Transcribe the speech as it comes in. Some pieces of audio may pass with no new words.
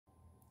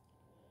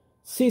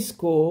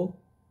Cisco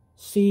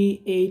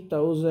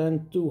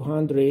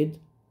C8200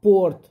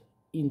 port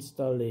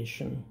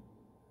installation.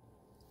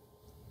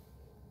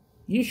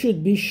 You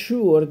should be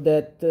sure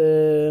that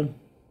the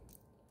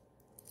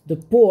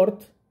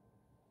port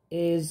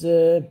is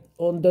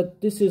on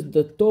this is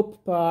the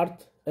top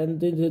part and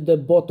the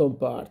bottom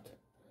part.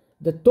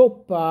 The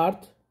top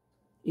part,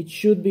 it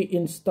should be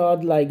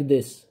installed like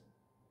this,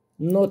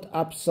 not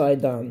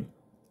upside down,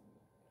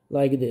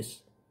 like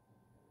this.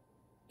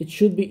 It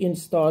should be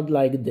installed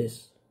like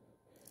this.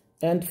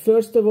 And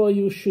first of all,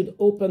 you should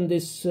open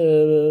this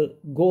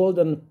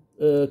golden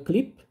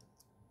clip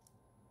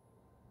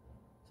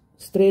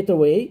straight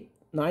away,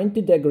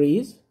 90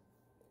 degrees,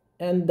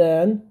 and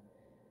then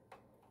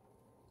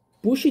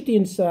push it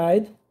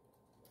inside,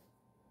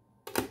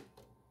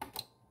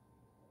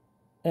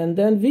 and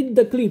then with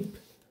the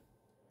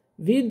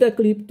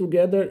clip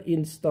together,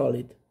 install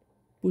it,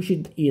 push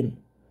it in.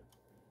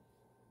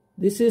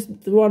 This is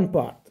the one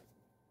part.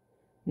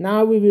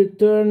 Now we will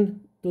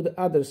turn to the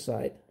other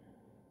side.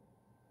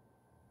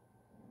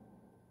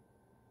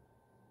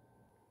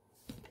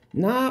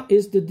 Now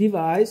is the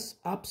device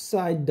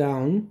upside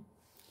down,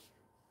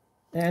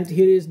 and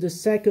here is the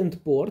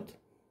second port,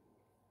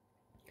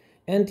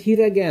 and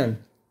here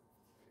again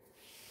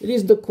it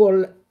is the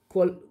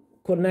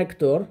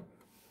connector,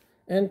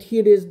 and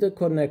here is the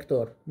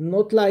connector.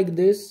 Not like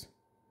this,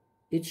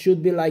 it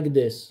should be like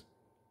this.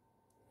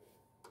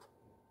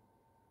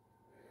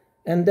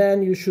 And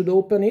then you should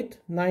open it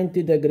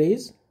 90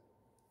 degrees,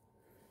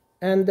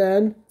 and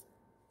then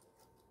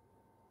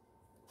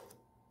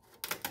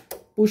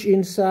push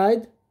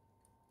inside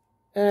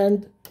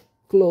and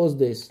close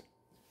this,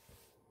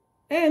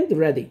 and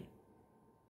ready.